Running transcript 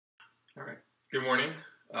All right. Good morning.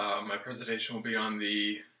 My presentation will be on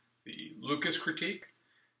the Lucas critique.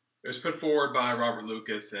 It was put forward by Robert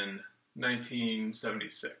Lucas in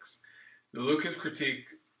 1976. The Lucas critique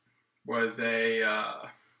was a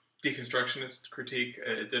deconstructionist critique.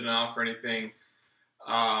 It didn't offer anything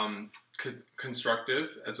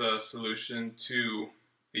constructive as a solution to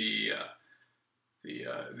the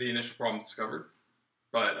initial problem discovered.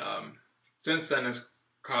 But since then, it's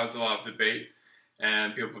caused a lot of debate.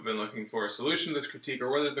 And people have been looking for a solution to this critique,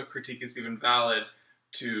 or whether the critique is even valid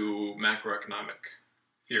to macroeconomic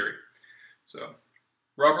theory. So,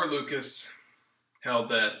 Robert Lucas held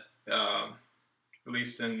that, at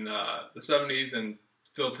least in the 70s and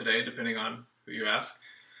still today, depending on who you ask,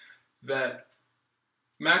 that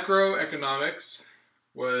macroeconomics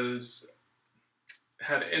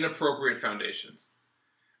had inappropriate foundations.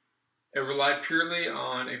 It relied purely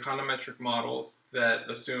on econometric models that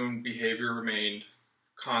assumed behavior remained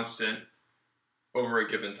constant over a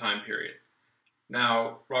given time period.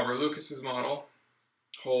 Now, Robert Lucas's model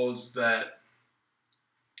holds that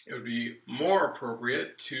it would be more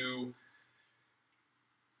appropriate to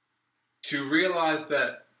realize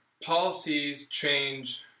that policies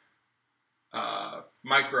change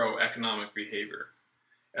microeconomic behavior,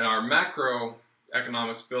 and our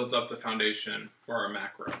macroeconomics builds up the foundation for our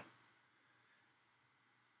macro.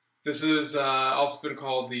 This has also been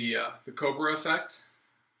called the Cobra effect.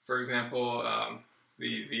 For example,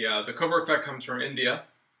 the Cobra effect comes from India,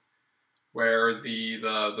 where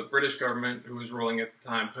the British government, who was ruling at the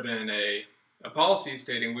time, put in a policy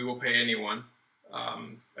stating we will pay anyone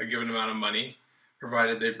a given amount of money,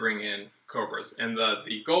 provided they bring in cobras. And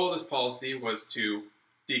the goal of this policy was to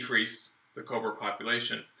decrease the cobra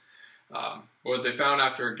population. What they found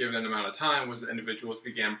after a given amount of time was that individuals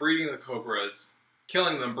began breeding the cobras,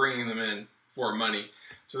 killing them, bringing them in for money.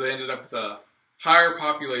 So they ended up with a higher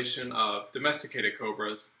population of domesticated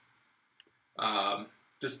cobras,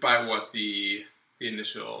 despite what the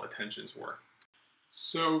initial intentions were.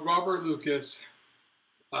 So Robert Lucas,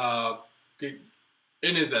 in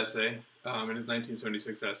his essay, in his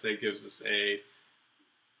 1976 essay, gives us a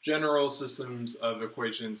general systems of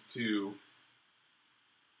equations to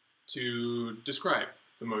describe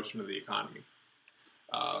the motion of the economy.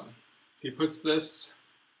 He puts this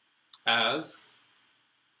as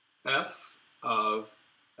f of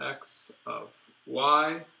x of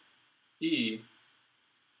y, e,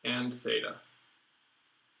 and theta.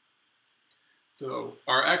 So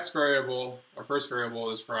our x variable, our first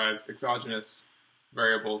variable, describes exogenous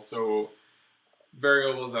variables, so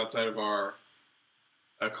variables outside of our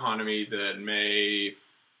economy that may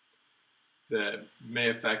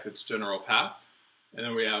affect its general path. And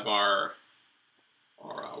then we have our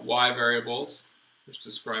y variables, which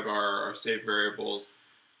describe our state variables,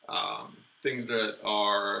 things that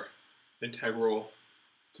are integral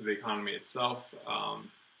to the economy itself,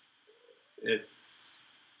 its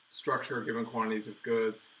structure, given quantities of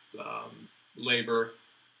goods, labor,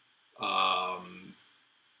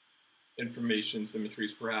 information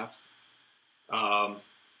symmetries perhaps.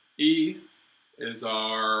 E is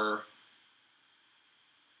our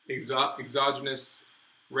exogenous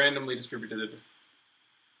randomly distributed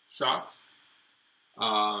shocks.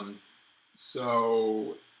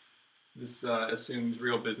 So this assumes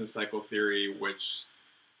real business cycle theory, which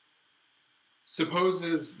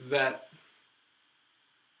supposes that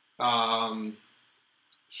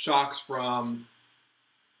shocks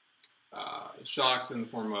in the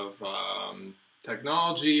form of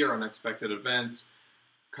technology or unexpected events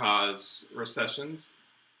cause recessions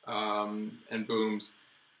and booms,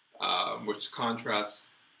 which contrasts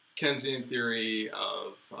Keynesian theory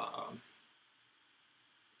of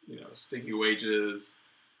sticky wages,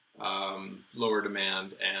 lower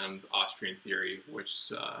demand, and Austrian theory,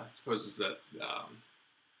 which supposes that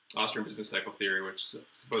Austrian business cycle theory, which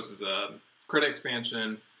supposes credit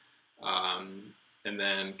expansion, and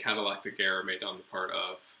then catalytic error made on the part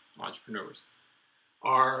of entrepreneurs.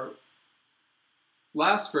 Our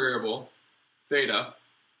last variable, theta,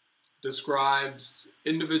 describes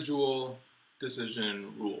individual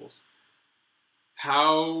decision rules.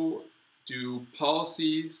 How do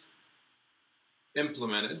policies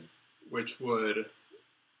implemented, which would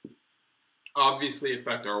obviously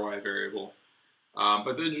affect our y variable,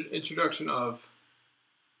 but the introduction of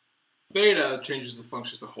theta changes the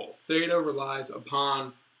function as a whole. Theta relies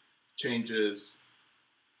upon changes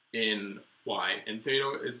in y, and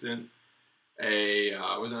theta wasn't a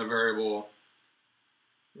variable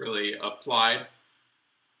really applied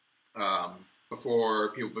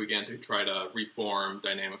before people began to try to reform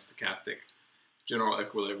dynamic stochastic general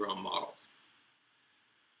equilibrium models.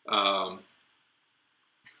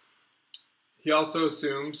 He also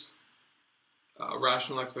assumes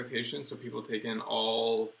rational expectations, so people take in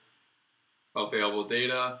all available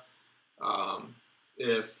data.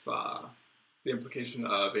 If the implication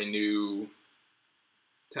of a new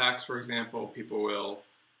tax, for example, people will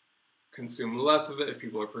consume less of it. If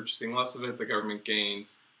people are purchasing less of it, the government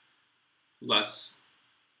gains less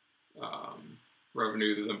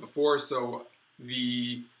revenue than before. So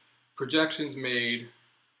the projections made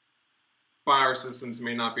by our systems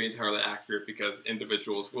may not be entirely accurate because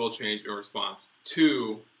individuals will change in response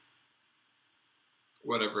to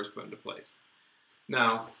whatever is put into place.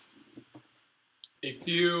 Now,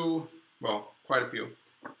 quite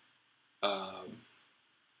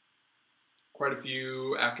a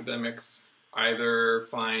few academics either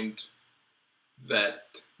find that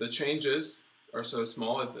the changes are so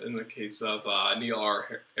small, as in the case of Neil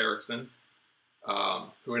R. Erricson,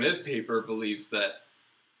 who in his paper believes that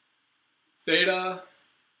theta,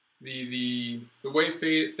 the way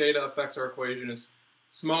theta affects our equation is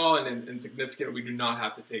small and insignificant. We do not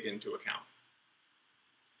have to take it into account.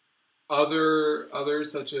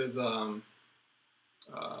 Others such as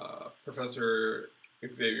Professor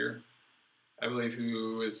Xavier, I believe,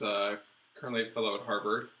 who is currently a fellow at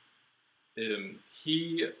Harvard,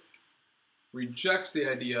 he rejects the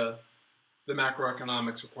idea that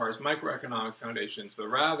macroeconomics requires microeconomic foundations, but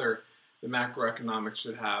rather the macroeconomics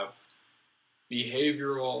should have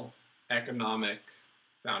behavioral economic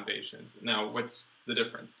foundations. Now, what's the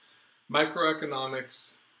difference?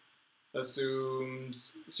 Microeconomics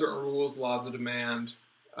assumes certain rules, laws of demand,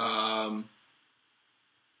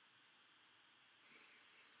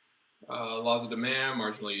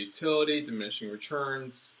 marginal utility, diminishing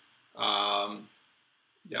returns,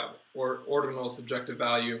 ordinal subjective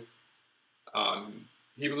value.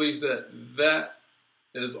 He believes that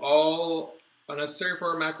is all unnecessary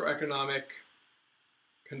for our macroeconomic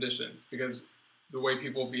conditions, because the way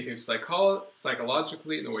people behave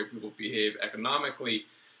psychologically and the way people behave economically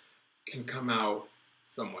can come out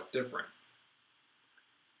somewhat different.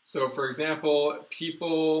 So, for example,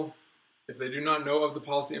 people, if they do not know of the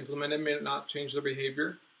policy implemented, may not change their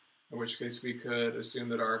behavior, in which case we could assume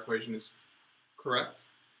that our equation is correct,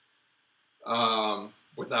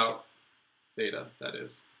 without theta, that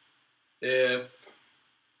is. If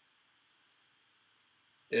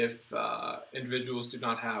individuals do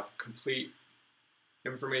not have complete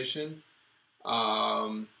information,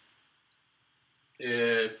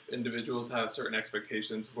 if individuals have certain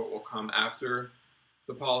expectations of what will come after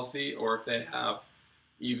the policy, or if they have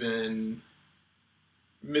even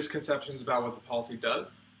misconceptions about what the policy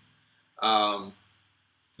does,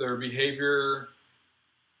 their behavior,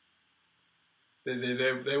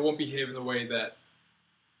 they won't behave in the way that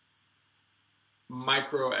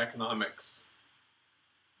microeconomics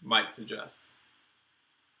might suggest.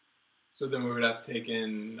 So then we would have to take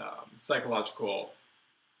in psychological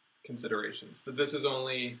considerations. But this is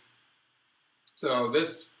only,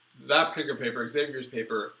 that particular paper, Xavier's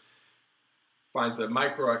paper, finds that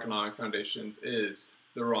microeconomic foundations is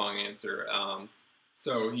the wrong answer.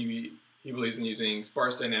 So he believes in using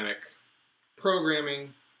sparse dynamic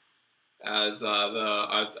programming as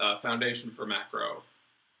a foundation for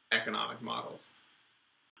macroeconomic models.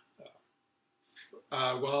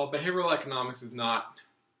 Well, behavioral economics is not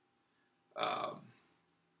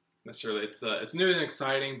necessarily, it's new and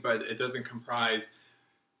exciting, but it doesn't comprise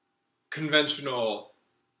conventional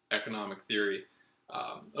economic theory.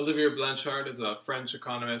 Olivier Blanchard is a French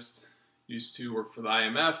economist, used to work for the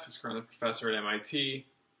IMF, is currently a professor at MIT.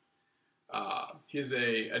 He is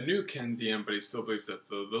a new Keynesian, but he still believes that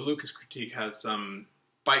the Lucas critique has some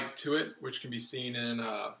bite to it, which can be seen in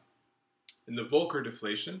the Volker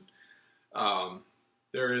deflation.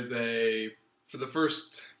 There is for the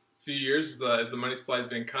first few years, as the money supply has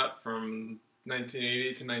been cut from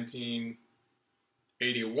 1980 to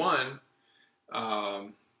 1981,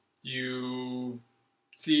 you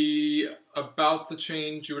see about the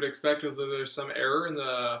change you would expect, although there's some error in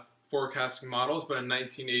the forecasting models. But in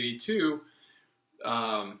 1982,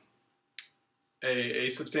 a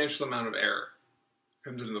substantial amount of error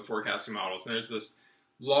comes into the forecasting models, and there's this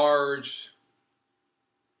large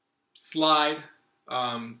slide,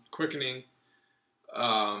 quickening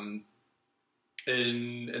in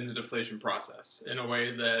the deflation process in a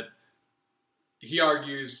way that he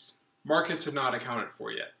argues markets have not accounted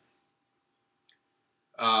for yet.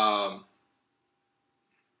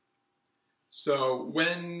 So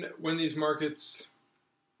when these markets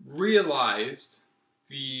realized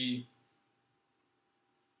the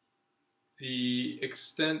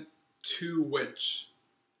extent to which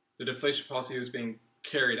the deflation policy was being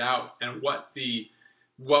carried out and what the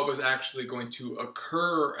what was actually going to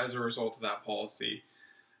occur as a result of that policy,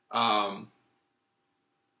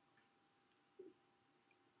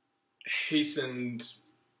 hastened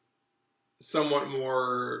somewhat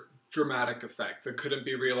more dramatic effect that couldn't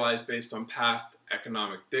be realized based on past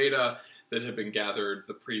economic data that had been gathered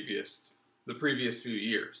the previous few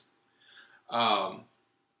years.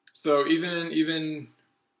 So even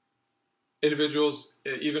individuals,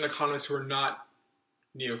 even economists who are not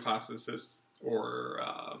neoclassicists or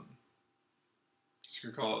you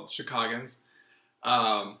could call it Chicagans,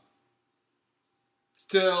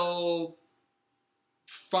 still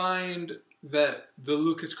find that the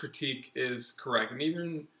Lucas critique is correct. And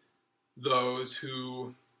even those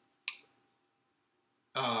who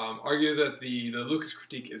argue that the Lucas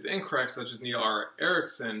critique is incorrect, such as Neil R.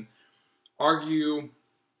 Ericson, argue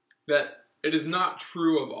that it is not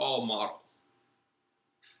true of all models,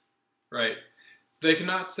 right? So they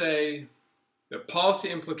cannot say that policy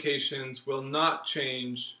implications will not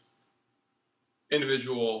change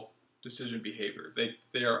individual decision behavior.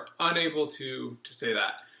 They are unable to say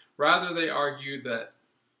that. Rather, they argue that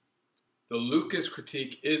the Lucas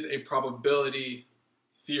critique is a probability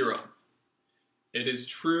theorem. It is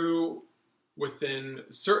true within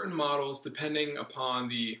certain models depending upon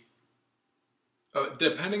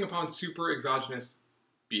super exogenous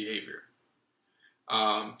behavior.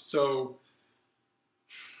 So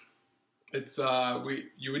it's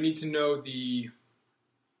you would need to know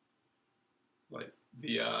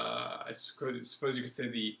I suppose you could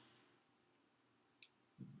say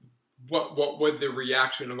what would the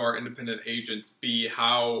reaction of our independent agents be?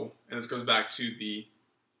 How, and this goes back to the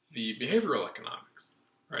behavioral economics,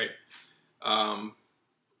 right?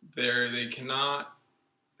 They cannot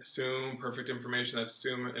assume perfect information. They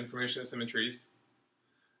assume information asymmetries.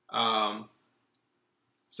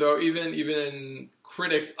 So even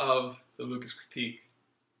critics of the Lucas critique,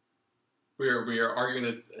 we are arguing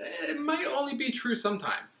that it might only be true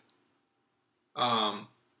sometimes.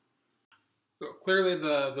 So clearly,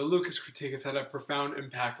 the Lucas critique has had a profound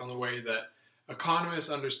impact on the way that economists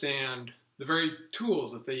understand the very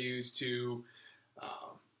tools that they use to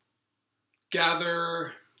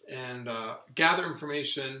gather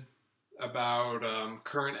information about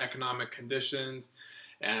current economic conditions,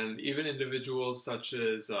 and even individuals such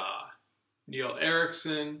as Neil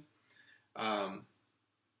Ericson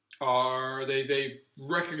they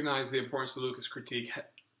recognize the importance the Lucas critique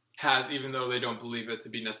has, even though they don't believe it to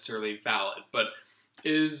be necessarily valid. But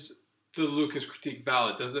is the Lucas critique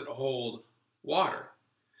valid? Does it hold water?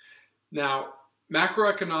 Now,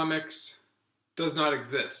 macroeconomics does not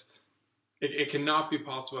exist. It cannot be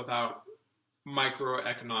possible without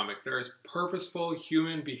microeconomics. There is purposeful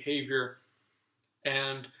human behavior,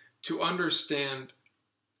 and to understand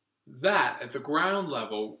that at the ground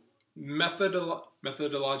level,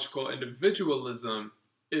 methodological individualism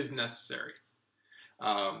is necessary.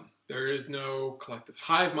 There is no collective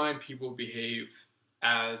hive mind. People behave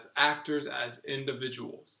as actors, as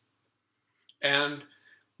individuals. And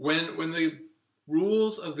when the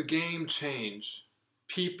rules of the game change,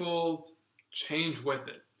 people change with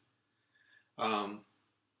it.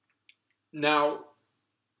 Now,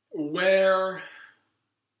 where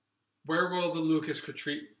will the Lucas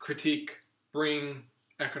critique bring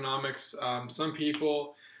economics? Some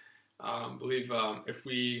people believe if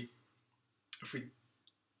we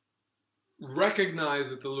recognize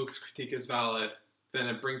that the Lucas critique is valid, then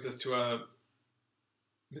it brings us to a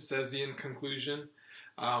Misesian conclusion,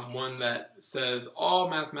 one that says all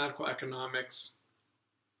mathematical economics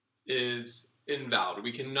is invalid.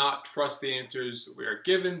 We cannot trust the answers we are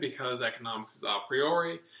given because economics is a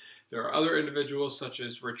priori. There are other individuals such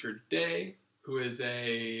as Richard Day, who is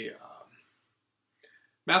a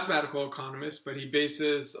mathematical economist, but he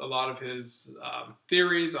bases a lot of his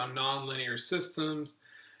theories on nonlinear systems,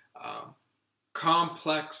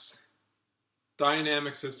 complex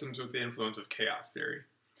dynamic systems with the influence of chaos theory.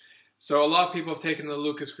 So a lot of people have taken the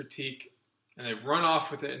Lucas critique and they've run off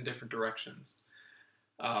with it in different directions.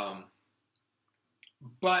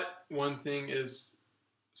 But one thing is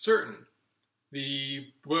certain.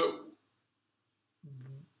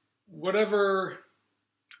 Whatever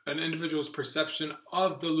an individual's perception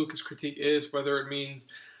of the Lucas critique is, whether it means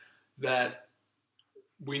that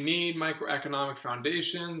we need microeconomic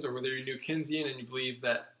foundations, or whether you're New Keynesian and you believe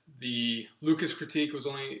that the Lucas critique was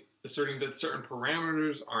only asserting that certain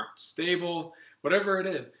parameters aren't stable, whatever it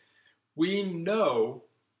is, we know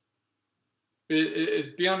it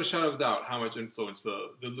is beyond a shadow of doubt how much influence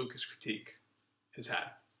the Lucas critique has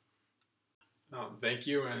had. Thank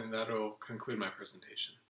you, and that'll conclude my presentation.